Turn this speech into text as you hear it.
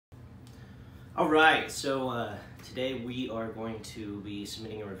All right, so today we are going to be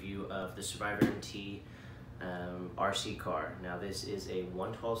submitting a review of the Survivor MT RC car. Now this is a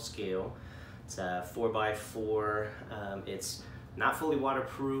 1/12 scale. It's a 4x4. It's not fully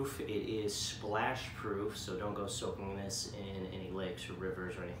waterproof. It is splash proof, so don't go soaking this in any lakes or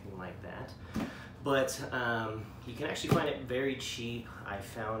rivers or anything like that. But you can actually find it very cheap. I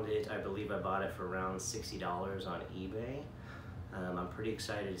found it, I believe I bought it for around $60 on eBay. I'm pretty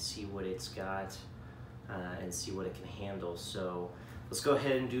excited to see what it's got and see what it can handle. So let's go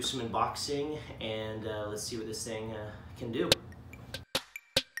ahead and do some unboxing and let's see what this thing can do.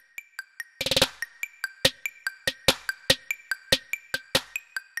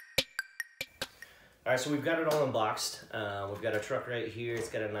 All right, so we've got it all unboxed. We've got our truck right here. It's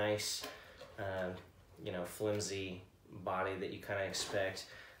got a nice, flimsy body that you kind of expect.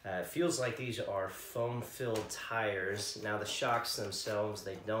 It feels like these are foam-filled tires. Now the shocks themselves,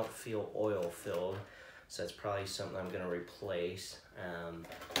 they don't feel oil-filled, so that's probably something I'm going to replace.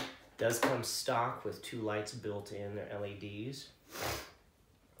 Does come stock with 2 lights built in, they're LEDs.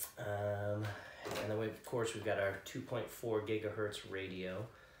 And then of course we've got our 2.4 gigahertz radio.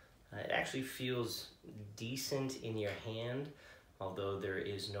 It actually feels decent in your hand, although there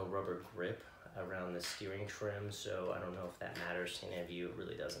is no rubber grip around the steering trim, so I don't know if that matters to any of you. It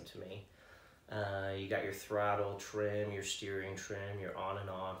really doesn't to me. You got your throttle trim, your steering trim, your on and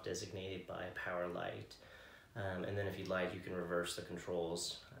off designated by a power light. And then if you'd like, you can reverse the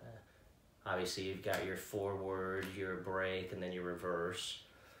controls. Obviously you've got your forward, your brake, and then your reverse.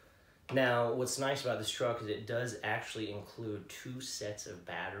 Now, what's nice about this truck is it does actually include 2 sets of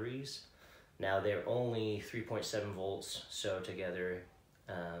batteries. Now, they're only 3.7 volts, so together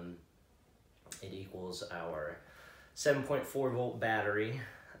it equals our 7.4 volt battery.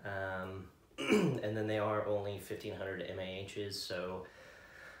 And then they are only 1500 mAhs, so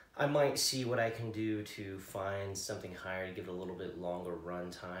I might see what I can do to find something higher to give it a little bit longer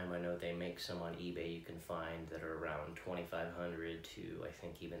run time. I know they make some on eBay you can find that are around 2500 to I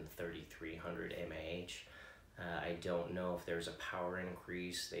think even 3300 mAh. I don't know if there's a power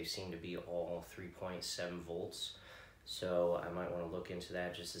increase. They seem to be all 3.7 volts. So I might want to look into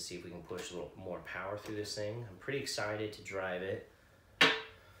that just to see if we can push a little more power through this thing. I'm pretty excited to drive it.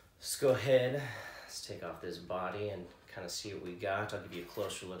 Let's go ahead, let's take off this body and kind of see what we got. I'll give you a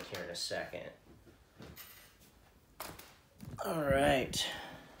closer look here in a second. All right.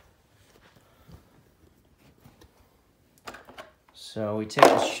 So we take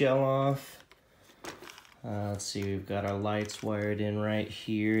the shell off. Let's see, we've got our lights wired in right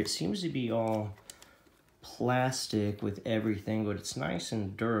here. It seems to be all plastic with everything, but it's nice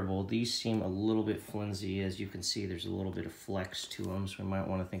and durable. These seem a little bit flimsy. As you can see, there's a little bit of flex to them, so we might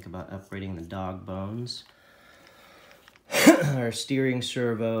want to think about upgrading the dog bones. Our steering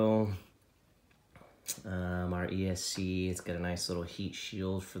servo, our ESC, it's got a nice little heat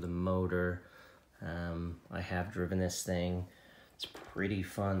shield for the motor. I have driven this thing. It's pretty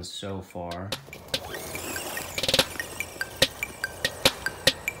fun so far.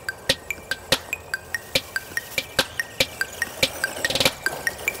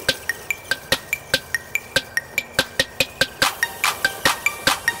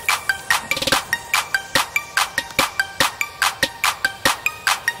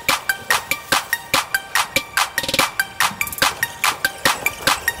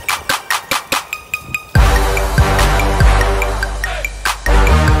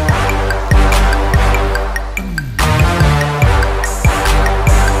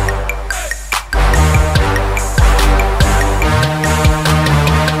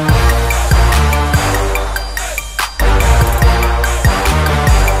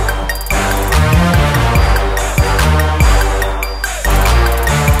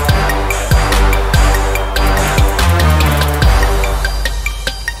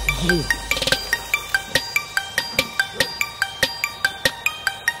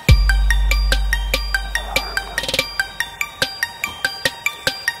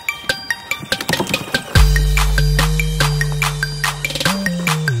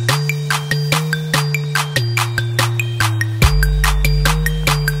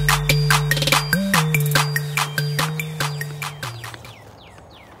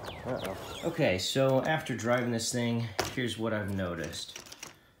 Okay, so after driving this thing, here's what I've noticed.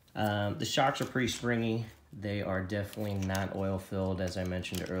 The shocks are pretty springy. They are definitely not oil-filled, as I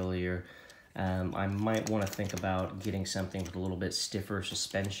mentioned earlier. I might want to think about getting something with a little bit stiffer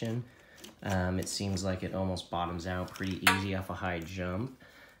suspension. It seems like it almost bottoms out pretty easy off a high jump.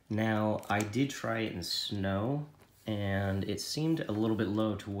 Now, I did try it in snow, and it seemed a little bit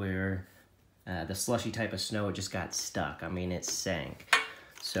low to where the slushy type of snow, it just got stuck. I mean, it sank.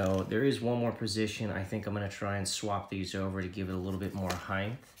 So there is one more position. I think I'm gonna try and swap these over to give it a little bit more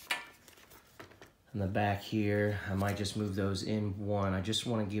height. In the back here, I might just move those in one. I just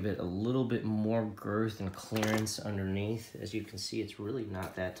wanna give it a little bit more girth and clearance underneath. As you can see, it's really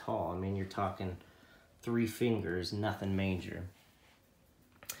not that tall. I mean, you're talking 3 fingers, nothing major.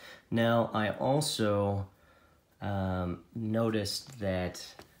 Now, I also noticed that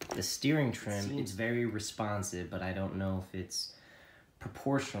the steering trim is very responsive, but I don't know if it's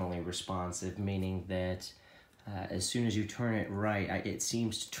proportionally responsive, meaning that as soon as you turn it right, it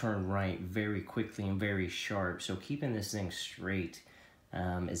seems to turn right very quickly and very sharp. So keeping this thing straight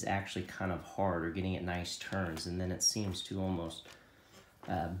is actually kind of hard, or getting it nice turns, and then it seems to almost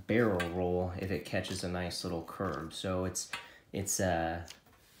barrel roll if it catches a nice little curve. So it's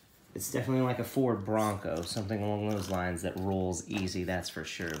definitely like a Ford Bronco, something along those lines that rolls easy, that's for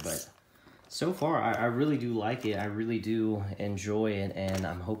sure. But so far, I really do like it. I really do enjoy it, and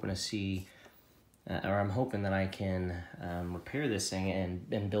I'm hoping to see, or I'm hoping that I can repair this thing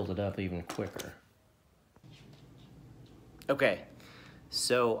and build it up even quicker. Okay,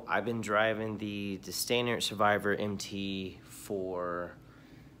 so I've been driving the Distianert Survivor MT for,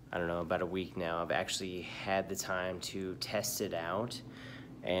 I don't know, about a week now. I've actually had the time to test it out,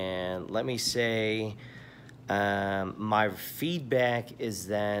 and let me say, my feedback is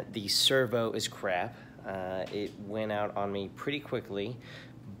that the servo is crap. It went out on me pretty quickly,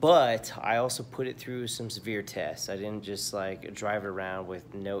 but I also put it through some severe tests. I didn't just like drive it around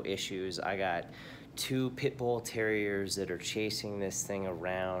with no issues. I got 2 pit bull terriers that are chasing this thing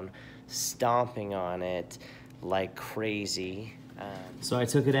around, stomping on it like crazy. So I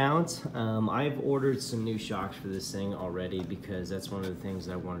took it out. I've ordered some new shocks for this thing already because that's one of the things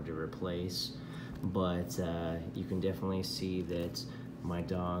I wanted to replace. But you can definitely see that my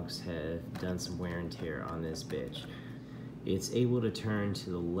dogs have done some wear and tear on this bitch. It's able to turn to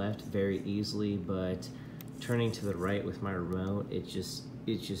the left very easily, but turning to the right with my remote, it's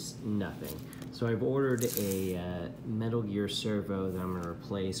just nothing. So I've ordered a Metal Gear servo that I'm gonna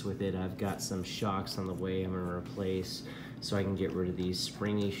replace with it. I've got some shocks on the way I'm gonna replace, so I can get rid of these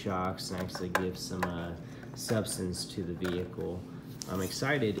springy shocks and actually give some substance to the vehicle. I'm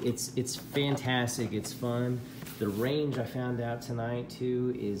excited. It's fantastic. It's fun. The range, I found out tonight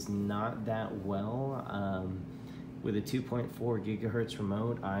too, is not that well. With a 2.4 gigahertz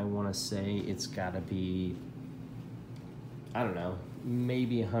remote, I want to say it's got to be, I don't know,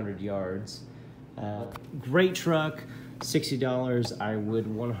 maybe 100 yards. Great truck, $60. I would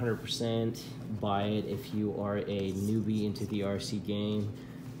 100% buy it if you are a newbie into the RC game.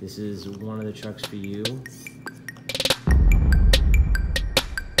 This is one of the trucks for you.